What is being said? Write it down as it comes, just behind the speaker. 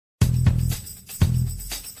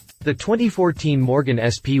The 2014 Morgan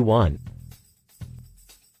SP1.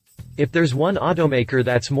 If there's one automaker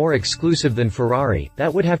that's more exclusive than Ferrari,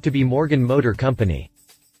 that would have to be Morgan Motor Company.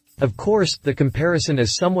 Of course, the comparison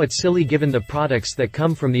is somewhat silly given the products that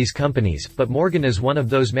come from these companies, but Morgan is one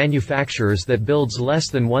of those manufacturers that builds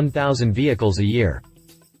less than 1,000 vehicles a year.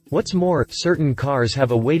 What's more, certain cars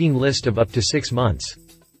have a waiting list of up to 6 months.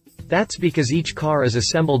 That's because each car is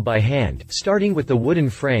assembled by hand, starting with the wooden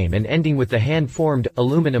frame and ending with the hand-formed,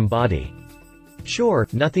 aluminum body. Sure,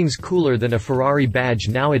 nothing's cooler than a Ferrari badge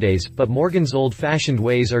nowadays, but Morgan's old-fashioned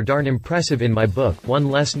ways are darn impressive in my book. One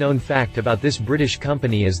less-known fact about this British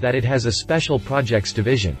company is that it has a special projects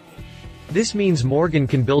division. This means Morgan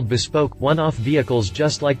can build bespoke, one-off vehicles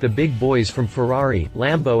just like the big boys from Ferrari,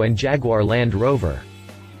 Lambo and Jaguar Land Rover.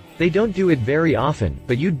 They don't do it very often,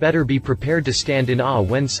 but you'd better be prepared to stand in awe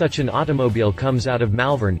when such an automobile comes out of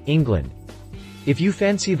Malvern, England. If you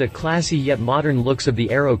fancy the classy yet modern looks of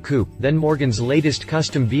the Aero Coupe, then Morgan's latest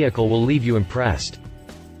custom vehicle will leave you impressed.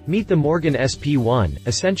 Meet the Morgan SP1,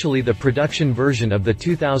 essentially the production version of the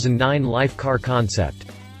 2009 LifeCar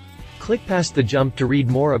concept. Click past the jump to read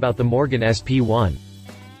more about the Morgan SP1.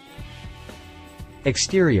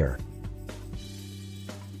 Exterior.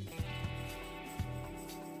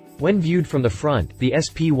 When viewed from the front, the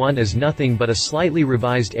SP1 is nothing but a slightly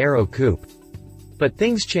revised Aero Coupe. But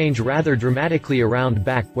things change rather dramatically around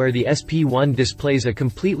back, where the SP1 displays a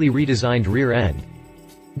completely redesigned rear end.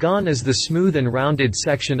 Gone is the smooth and rounded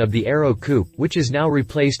section of the Aero Coupe, which is now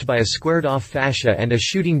replaced by a squared-off fascia and a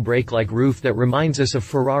shooting brake-like roof that reminds us of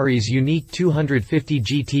Ferrari's unique 250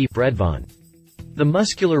 GT Bredvan. The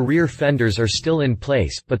muscular rear fenders are still in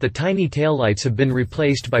place, but the tiny taillights have been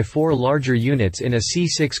replaced by 4 larger units in a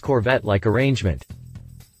C6 Corvette-like arrangement.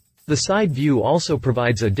 The side view also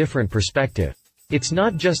provides a different perspective. It's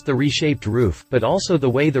not just the reshaped roof, but also the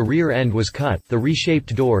way the rear end was cut, the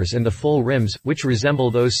reshaped doors and the full rims, which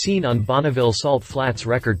resemble those seen on Bonneville Salt Flats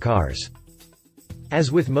record cars.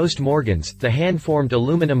 As with most Morgans, the hand-formed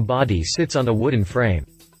aluminum body sits on a wooden frame.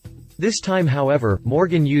 This time however,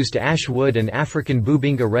 Morgan used ash wood and African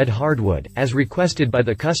Bubinga red hardwood, as requested by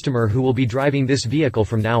the customer who will be driving this vehicle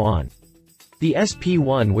from now on. The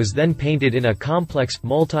SP1 was then painted in a complex,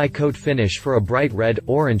 multi-coat finish for a bright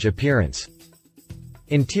red-orange appearance.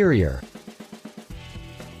 Interior.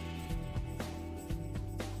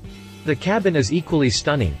 The cabin is equally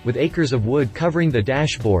stunning, with acres of wood covering the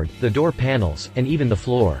dashboard, the door panels, and even the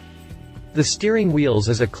floor. The steering wheels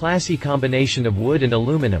is a classy combination of wood and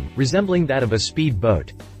aluminum, resembling that of a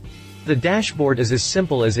speedboat. The dashboard is as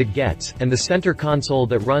simple as it gets, and the center console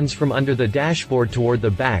that runs from under the dashboard toward the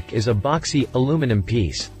back is a boxy, aluminum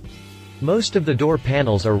piece. Most of the door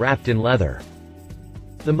panels are wrapped in leather.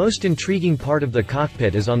 The most intriguing part of the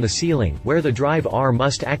cockpit is on the ceiling, where the drive arm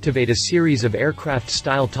must activate a series of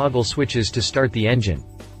aircraft-style toggle switches to start the engine.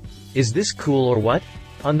 Is this cool or what?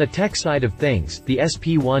 On the tech side of things, the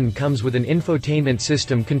SP1 comes with an infotainment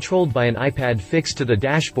system controlled by an iPad fixed to the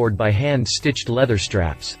dashboard by hand-stitched leather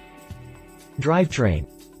straps. Drivetrain.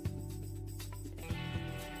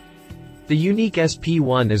 The unique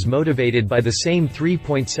SP1 is motivated by the same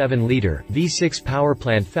 3.7-liter V6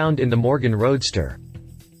 powerplant found in the Morgan Roadster.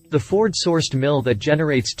 The Ford-sourced mill that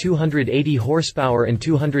generates 280 horsepower and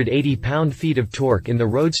 280 pound-feet of torque in the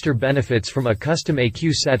Roadster benefits from a custom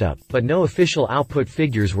ECU setup, but no official output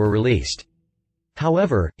figures were released.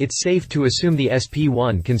 However, it's safe to assume the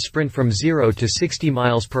SP1 can sprint from 0 to 60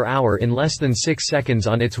 miles per hour in less than 6 seconds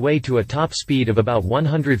on its way to a top speed of about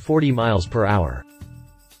 140 miles per hour.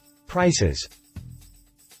 Prices.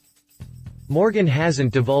 Morgan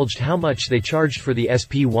hasn't divulged how much they charged for the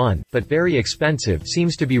SP1, but very expensive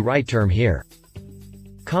seems to be right term here.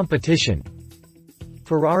 Competition.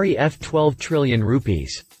 Ferrari F12 trillion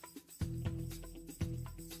rupees.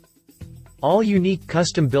 All unique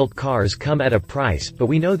custom-built cars come at a price, but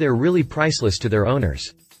we know they're really priceless to their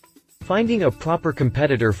owners. Finding a proper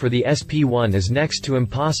competitor for the SP1 is next to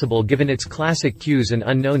impossible given its classic cues and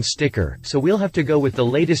unknown sticker, so we'll have to go with the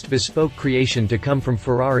latest bespoke creation to come from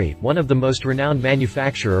Ferrari, one of the most renowned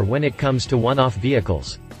manufacturer when it comes to one-off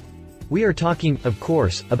vehicles. We are talking, of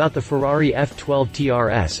course, about the Ferrari F12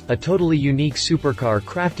 TRS, a totally unique supercar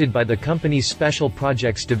crafted by the company's Special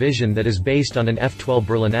Projects division that is based on an F12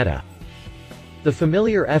 Berlinetta. The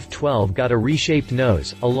familiar F12 got a reshaped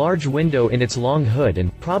nose, a large window in its long hood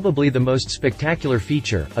and, probably the most spectacular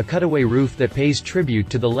feature, a cutaway roof that pays tribute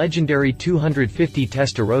to the legendary 250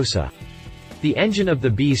 Testarossa. The engine of the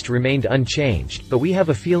beast remained unchanged, but we have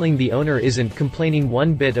a feeling the owner isn't complaining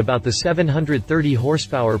one bit about the 730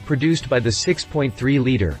 horsepower produced by the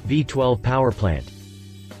 6.3-liter V12 powerplant.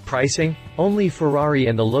 Pricing? Only Ferrari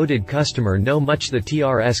and the loaded customer know much the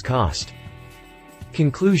TRS cost.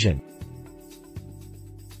 Conclusion.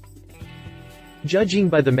 Judging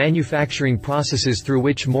by the manufacturing processes through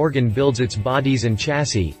which Morgan builds its bodies and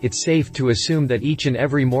chassis, it's safe to assume that each and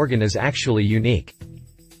every Morgan is actually unique.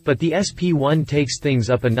 But the SP1 takes things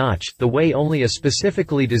up a notch, the way only a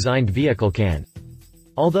specifically designed vehicle can.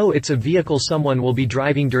 Although it's a vehicle someone will be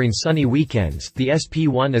driving during sunny weekends, the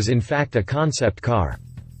SP1 is in fact a concept car.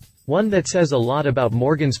 One that says a lot about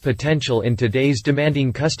Morgan's potential in today's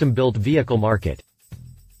demanding custom-built vehicle market.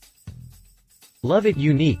 Love it.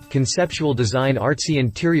 Unique, conceptual design, artsy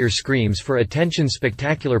interior, screams for attention,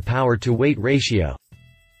 spectacular power-to-weight ratio.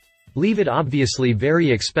 Leave it. Obviously very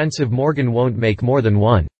expensive. Morgan won't make more than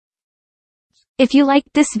one. If you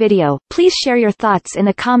liked this video, please share your thoughts in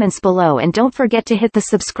the comments below and don't forget to hit the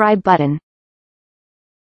subscribe button.